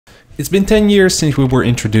It's been 10 years since we were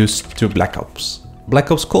introduced to Black Ops. Black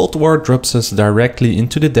Ops Cold War drops us directly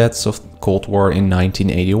into the depths of Cold War in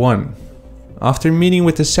 1981. After meeting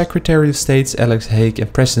with the Secretary of State Alex Haig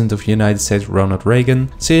and President of the United States Ronald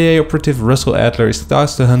Reagan, CIA operative Russell Adler is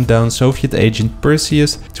tasked to hunt down Soviet agent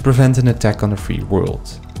Perseus to prevent an attack on the free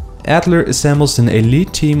world. Adler assembles an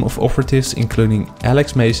elite team of operatives including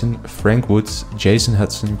Alex Mason, Frank Woods, Jason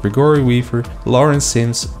Hudson, Grigori Weaver, Lawrence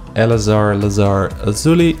Sims, Aleazar, Lazar,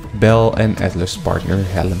 Azoulay, Bell and Adler's partner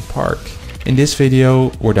Helen Park. In this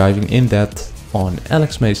video we're diving in depth on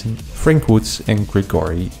Alex Mason, Frank Woods and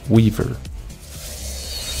Grigori Weaver.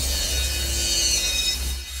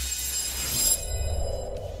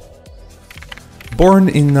 Born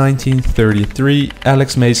in 1933,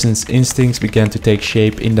 Alex Mason's instincts began to take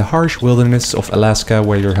shape in the harsh wilderness of Alaska,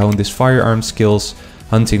 where he honed his firearm skills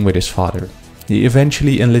hunting with his father. He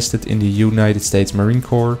eventually enlisted in the United States Marine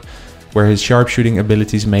Corps, where his sharpshooting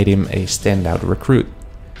abilities made him a standout recruit.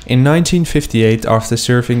 In 1958, after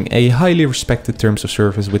serving a highly respected terms of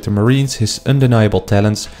service with the Marines, his undeniable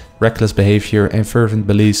talents, reckless behavior and fervent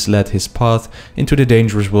beliefs led his path into the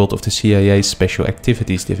dangerous world of the CIA's Special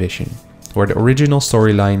Activities Division, where the original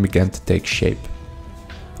storyline began to take shape.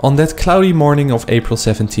 On that cloudy morning of April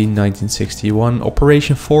 17, 1961,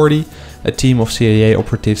 Operation 40, a team of CIA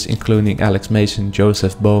operatives including Alex Mason,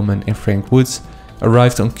 Joseph Bowman and Frank Woods,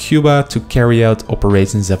 arrived on Cuba to carry out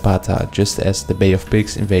Operation Zapata just as the Bay of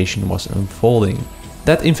Pigs invasion was unfolding.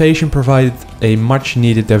 That invasion provided a much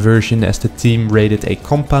needed diversion as the team raided a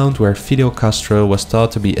compound where Fidel Castro was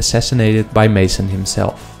thought to be assassinated by Mason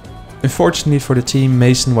himself. Unfortunately for the team,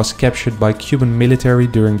 Mason was captured by Cuban military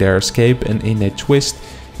during their escape, and in a twist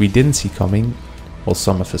we didn't see coming, well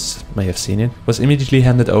some of us may have seen it, was immediately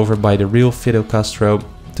handed over by the real Fidel Castro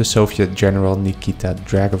to Soviet General Nikita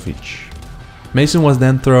Dragovich. Mason was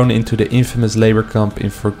then thrown into the infamous labor camp in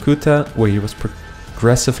Vorkuta, where he was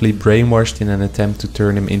progressively brainwashed in an attempt to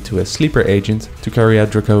turn him into a sleeper agent to carry out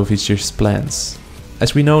Dragovich's plans.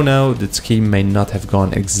 As we know now, the scheme may not have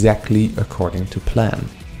gone exactly according to plan.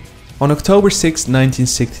 On October 6,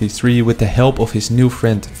 1963, with the help of his new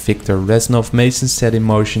friend Viktor Reznov, Mason set in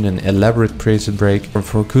motion an elaborate prison break from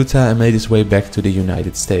Vorkuta and made his way back to the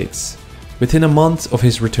United States. Within a month of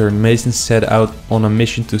his return, Mason set out on a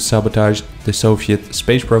mission to sabotage the Soviet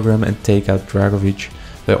space program and take out Dragovich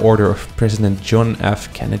by order of President John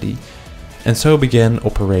F. Kennedy, and so began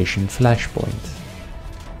Operation Flashpoint.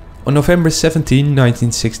 On November 17,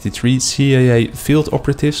 1963, CIA field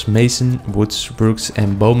operatives Mason, Woods, Brooks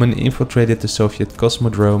and Bowman infiltrated the Soviet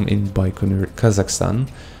Cosmodrome in Baikonur, Kazakhstan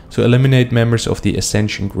to eliminate members of the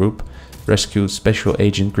Ascension Group, rescue Special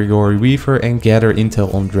Agent Grigori Weaver and gather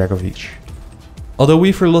intel on Dragovich. Although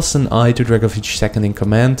Weaver lost an eye to Dragovich's second in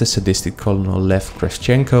command, the sadistic Colonel Lev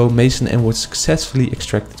Kravchenko, Mason and Woods successfully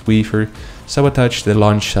extracted Weaver, sabotaged the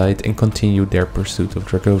launch site and continued their pursuit of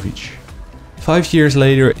Dragovich. 5 years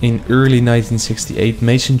later, in early 1968,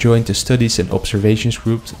 Mason joined the Studies and Observations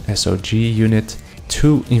Group (SOG) unit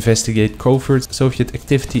to investigate covert Soviet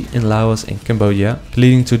activity in Laos and Cambodia,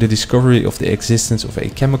 leading to the discovery of the existence of a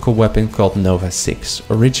chemical weapon called Nova 6,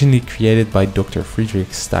 originally created by Dr.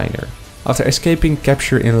 Friedrich Steiner. After escaping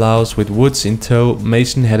capture in Laos with Woods in tow,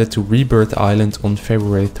 Mason headed to Rebirth Island on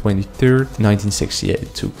February 23,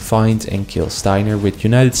 1968 to find and kill Steiner, with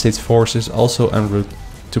United States forces also en route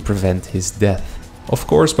to prevent his death. Of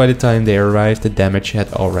course, by the time they arrived, the damage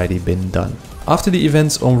had already been done. After the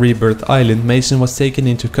events on Rebirth Island, Mason was taken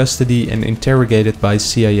into custody and interrogated by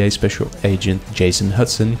CIA Special Agent Jason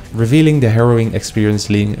Hudson, revealing the harrowing experience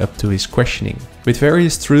leading up to his questioning. With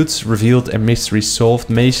various truths revealed and mysteries solved,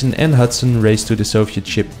 Mason and Hudson raced to the Soviet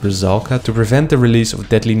ship Rusalka to prevent the release of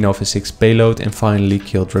deadly Nova 6 payload and finally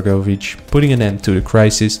kill Dragovich, putting an end to the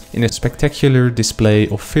crisis in a spectacular display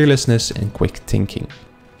of fearlessness and quick thinking.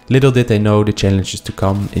 Little did they know the challenges to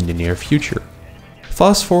come in the near future.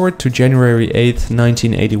 Fast forward to January 8,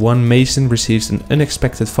 1981, Mason receives an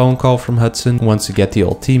unexpected phone call from Hudson who wants to get the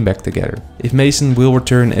old team back together. If Mason will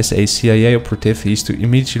return as a CIA operative, he is to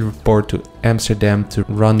immediately report to Amsterdam to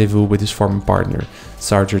rendezvous with his former partner,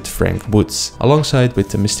 Sergeant Frank Woods, alongside with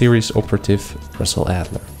the mysterious operative Russell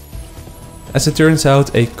Adler. As it turns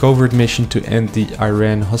out, a covert mission to end the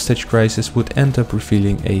Iran hostage crisis would end up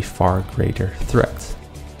revealing a far greater threat.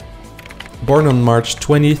 Born on March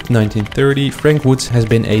 20, 1930, Frank Woods has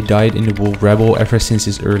been a dyed-in-the-wool rebel ever since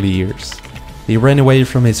his early years. He ran away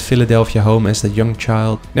from his Philadelphia home as a young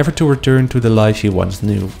child, never to return to the life he once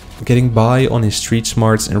knew. Getting by on his street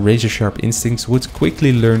smarts and razor-sharp instincts, Woods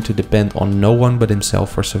quickly learned to depend on no one but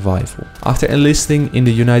himself for survival. After enlisting in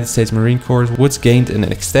the United States Marine Corps, Woods gained an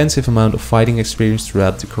extensive amount of fighting experience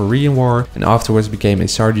throughout the Korean War and afterwards became a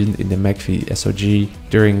sergeant in the MACV SOG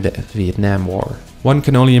during the Vietnam War. One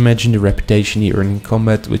can only imagine the reputation he earned in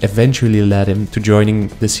combat, which eventually led him to joining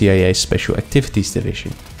the CIA's Special Activities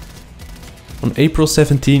Division. On April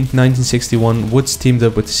 17, 1961, Woods teamed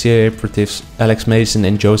up with the CIA operatives Alex Mason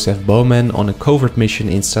and Joseph Bowman on a covert mission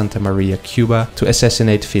in Santa Maria, Cuba to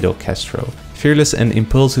assassinate Fidel Castro. Fearless and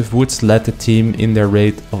impulsive, Woods led the team in their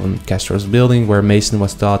raid on Castro's building, where Mason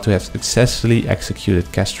was thought to have successfully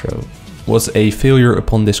executed Castro. Was a failure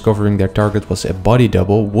upon discovering their target was a body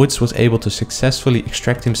double, Woods was able to successfully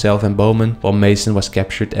extract himself and Bowman, while Mason was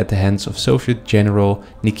captured at the hands of Soviet General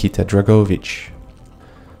Nikita Dragovich.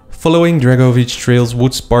 Following Dragovich's trails,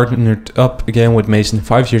 Woods partnered up again with Mason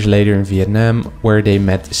 5 years later in Vietnam, where they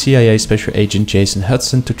met CIA Special Agent Jason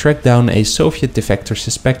Hudson to track down a Soviet defector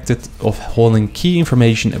suspected of holding key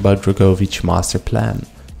information about Dragovich's master plan.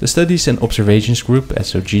 The Studies and Observations Group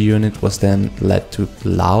 (SOG) unit was then led to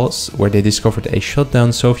Laos, where they discovered a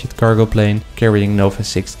shot-down Soviet cargo plane carrying Nova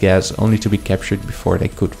 6 gas, only to be captured before they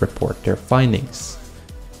could report their findings.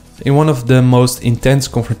 In one of the most intense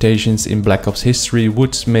confrontations in Black Ops history,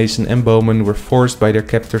 Woods, Mason and Bowman were forced by their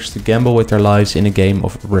captors to gamble with their lives in a game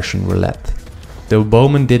of Russian roulette. Though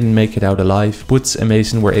Bowman didn't make it out alive, Woods and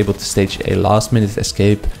Mason were able to stage a last-minute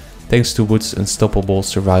escape thanks to Woods' unstoppable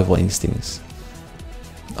survival instincts.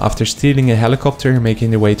 After stealing a helicopter and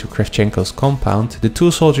making their way to Kravchenko's compound, the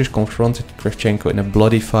two soldiers confronted Kravchenko in a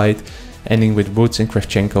bloody fight, ending with Woods and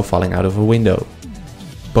Kravchenko falling out of a window.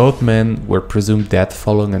 Both men were presumed dead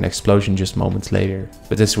following an explosion just moments later.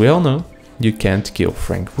 But as we all know, you can't kill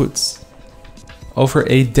Frank Woods. Over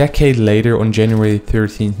a decade later, on January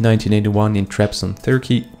 13, 1981 in Trabzon,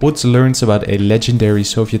 Turkey, Woods learns about a legendary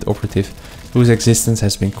Soviet operative whose existence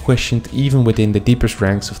has been questioned even within the deepest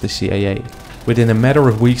ranks of the CIA. Within a matter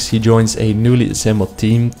of weeks, he joins a newly assembled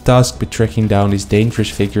team tasked with tracking down this dangerous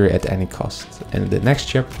figure at any cost. And the next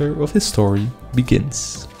chapter of his story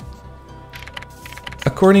begins.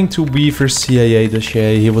 According to Weaver's CIA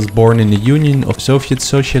dossier, he was born in the Union of Soviet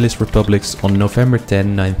Socialist Republics on November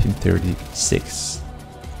 10, 1936.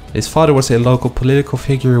 His father was a local political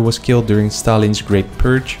figure who was killed during Stalin's Great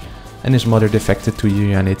Purge, and his mother defected to the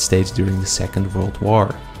United States during the Second World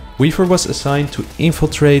War. Weaver was assigned to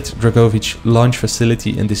infiltrate Dragovich's launch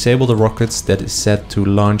facility and disable the rockets that is said to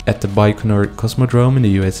launch at the Baikonur Cosmodrome in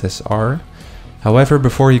the USSR. However,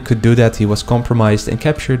 before he could do that, he was compromised and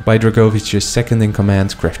captured by Dragovich's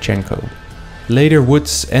second-in-command, Kravchenko. Later,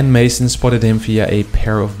 Woods and Mason spotted him via a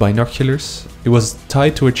pair of binoculars. He was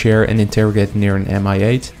tied to a chair and interrogated near an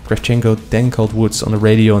Mi-8. Kravchenko then called Woods on the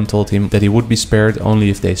radio and told him that he would be spared only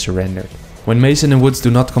if they surrendered. When Mason and Woods do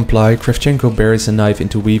not comply, Kravchenko buries a knife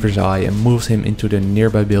into Weaver's eye and moves him into the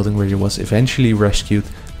nearby building, where he was eventually rescued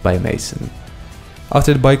by Mason.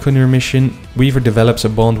 After the Baikonur mission, Weaver develops a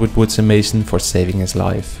bond with Woods and Mason for saving his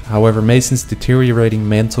life. However, Mason's deteriorating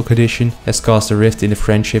mental condition has caused a rift in the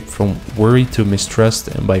friendship from worry to mistrust,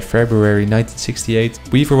 and by February 1968,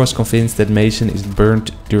 Weaver was convinced that Mason is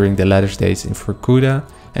burnt during the latter's days in Vorkuta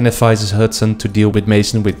and advises Hudson to deal with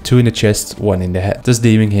Mason with 2 in the chest, 1 in the head, thus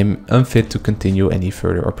deeming him unfit to continue any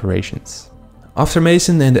further operations. After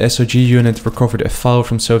Mason and the SOG unit recovered a file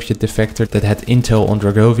from Soviet defector that had intel on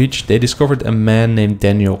Dragovich, they discovered a man named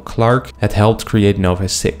Daniel Clark had helped create Nova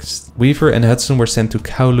 6. Weaver and Hudson were sent to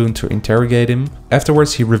Kowloon to interrogate him.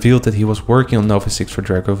 Afterwards, he revealed that he was working on Nova 6 for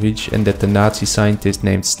Dragovich and that the Nazi scientist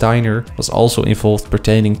named Steiner was also involved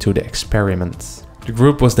pertaining to the experiment. The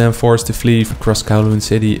group was then forced to flee across Kowloon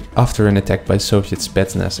City after an attack by Soviet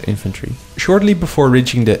Spetsnaz infantry. Shortly before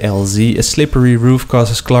reaching the LZ, a slippery roof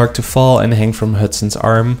causes Clark to fall and hang from Hudson's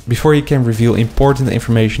arm. Before he can reveal important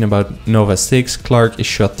information about Nova 6, Clark is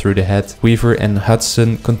shot through the head. Weaver and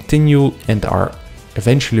Hudson continue and are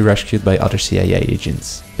eventually rescued by other CIA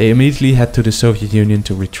agents. They immediately head to the Soviet Union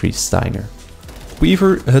to retrieve Steiner.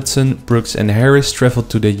 Weaver, Hudson, Brooks and Harris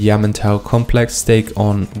traveled to the Yamantau complex to take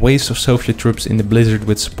on waves of Soviet troops in the blizzard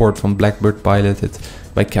with support from Blackbird piloted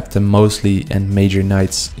by Captain Mosley and Major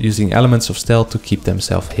Knights, using elements of stealth to keep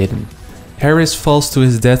themselves hidden. Harris falls to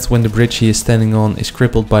his death when the bridge he is standing on is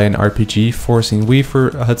crippled by an RPG, forcing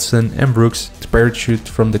Weaver, Hudson and Brooks to parachute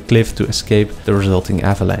from the cliff to escape the resulting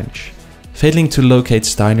avalanche. Failing to locate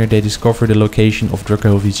Steiner, they discover the location of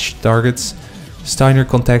Dragovich's targets. Steiner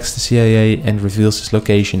contacts the CIA and reveals his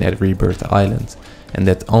location at Rebirth Island, and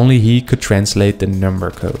that only he could translate the number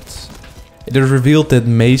codes. It is revealed that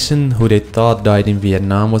Mason, who they thought died in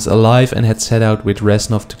Vietnam, was alive and had set out with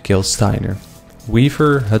Reznov to kill Steiner.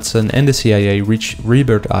 Weaver, Hudson and the CIA reach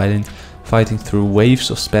Rebirth Island, fighting through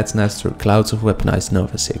waves of Spetsnaz through clouds of weaponized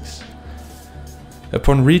Nova 6.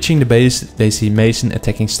 Upon reaching the base, they see Mason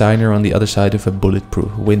attacking Steiner on the other side of a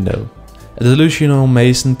bulletproof window. A delusional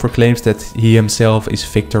Mason proclaims that he himself is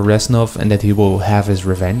Viktor Reznov and that he will have his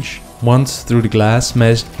revenge. Once, through the glass,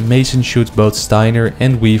 Mason shoots both Steiner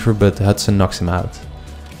and Weaver, but Hudson knocks him out.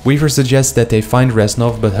 Weaver suggests that they find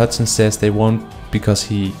Reznov, but Hudson says they won't because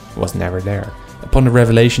he was never there. Upon the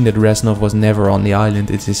revelation that Reznov was never on the island,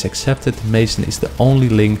 it is accepted Mason is the only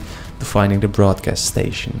link to finding the broadcast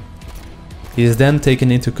station. He is then taken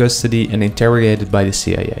into custody and interrogated by the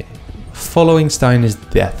CIA. Following Steiner's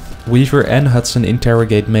death, Weaver and Hudson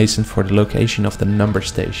interrogate Mason for the location of the number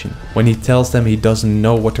station. When he tells them he doesn't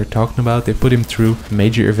know what they're talking about, they put him through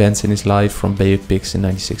major events in his life from Bay of Pigs in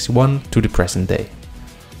 1961 to the present day.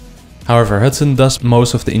 However, Hudson does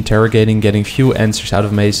most of the interrogating, getting few answers out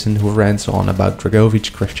of Mason, who rants on about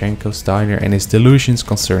Dragovich, Kravchenko, Steiner and his delusions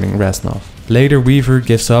concerning Reznov. Later, Weaver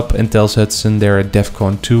gives up and tells Hudson they're at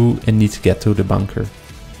DEFCON 2 and need to get to the bunker.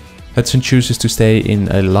 Hudson chooses to stay in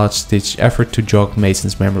a last-ditch effort to jog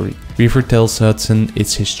Mason's memory. Weaver tells Hudson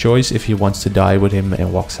it's his choice if he wants to die with him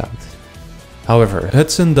and walks out. However,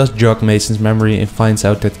 Hudson does jog Mason's memory and finds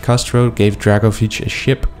out that Castro gave Dragovich a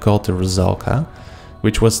ship called the Rusalka,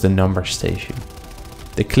 which was the number station.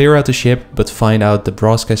 They clear out the ship but find out the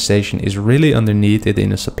broadcast station is really underneath it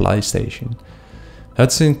in a supply station.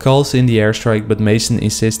 Hudson calls in the airstrike, but Mason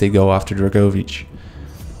insists they go after Dragovich.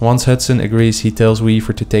 Once Hudson agrees, he tells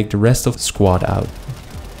Weaver to take the rest of the squad out.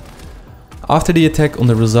 After the attack on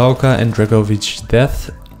the Rusalka and Dragovich's death,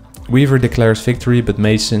 Weaver declares victory, but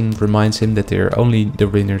Mason reminds him that they are only the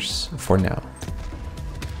winners for now.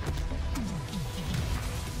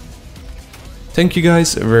 Thank you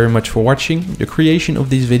guys very much for watching. The creation of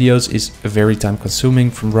these videos is very time consuming,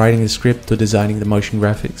 from writing the script to designing the motion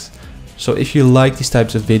graphics. So if you like these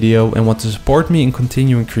types of video and want to support me in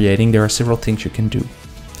continuing creating, there are several things you can do.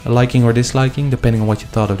 Liking or disliking, depending on what you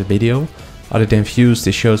thought of the video. Other than views,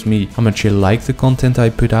 this shows me how much you like the content I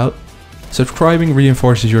put out. Subscribing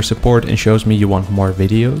reinforces your support and shows me you want more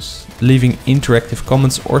videos. Leaving interactive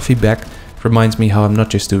comments or feedback reminds me how I'm not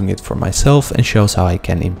just doing it for myself and shows how I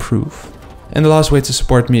can improve. And the last way to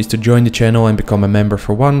support me is to join the channel and become a member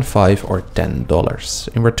for $1, $5 or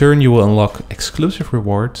 $10. In return, you will unlock exclusive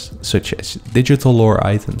rewards such as digital lore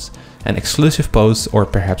items and exclusive posts or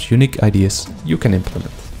perhaps unique ideas you can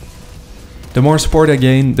implement. The more support I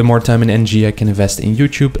gain, the more time and energy I can invest in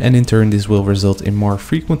YouTube, and in turn this will result in more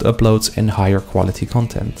frequent uploads and higher quality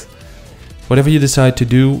content. Whatever you decide to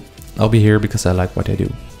do, I'll be here because I like what I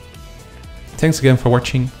do. Thanks again for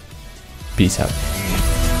watching. Peace out.